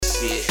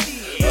shit.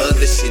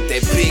 Other shit,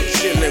 that big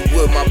chillin'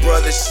 with my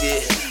brother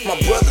shit. My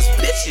brother's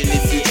bitchin',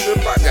 if you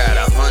trip, I got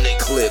 100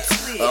 clips.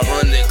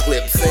 100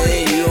 clips,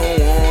 saying you don't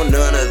want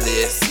none of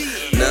this.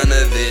 None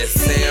of this,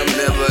 say I'm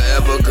never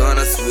ever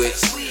gonna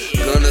switch.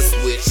 Gonna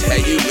switch,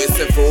 had you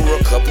missing for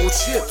a couple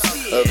chips.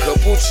 A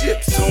couple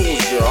chips, told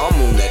you I'm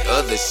on that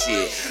other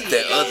shit.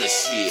 That other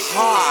shit.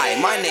 Hi,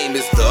 my name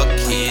is the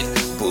Kid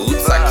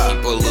Bootz. I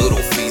keep a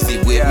little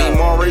feezy with me.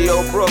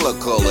 Mario Brilla,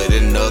 call it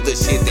another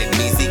shit that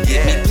Meezy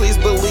get me. Please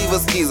believe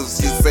us, keys if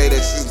she say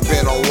that she's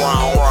been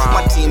around.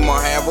 My team will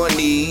have her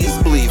knees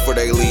bleed for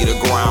they lead the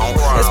ground.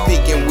 And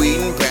speaking weed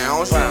and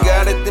pounds, you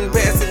got it, then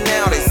pass it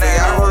now. They say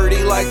I heard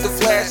he like the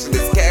flash, and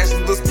this cash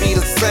is the speed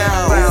of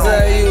sound. Is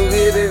how you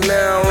get it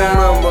now?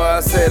 Remember I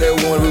said that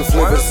when we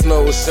flippin'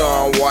 snow,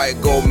 Sean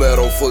White, gold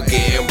medal for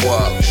getting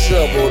bucked.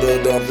 Shovel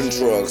the dumping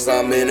trucks,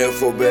 I'm in it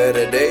for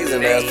better days,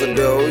 and that's the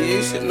dough.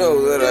 You should know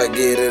that I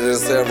get it in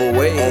several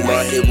ways. On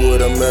my hip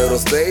with a metal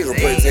stage,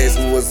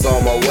 reputation what's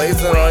on my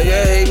waist, and all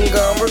your hating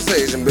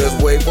conversation.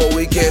 Best wait before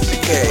we catch a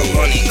case.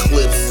 Honey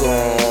clips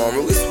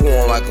on, we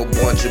swarm like a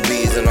bunch of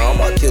bees, and all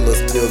my killers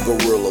still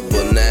gorilla,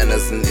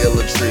 bananas and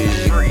illa trees.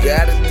 You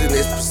got it, then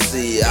it's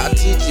proceed. I'll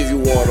teach you if you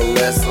want a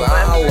lesson.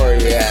 I'll learn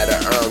you how to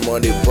earn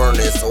money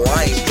burning, so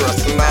I ain't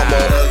stressing. I'm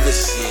on other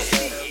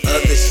shit,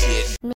 other shit.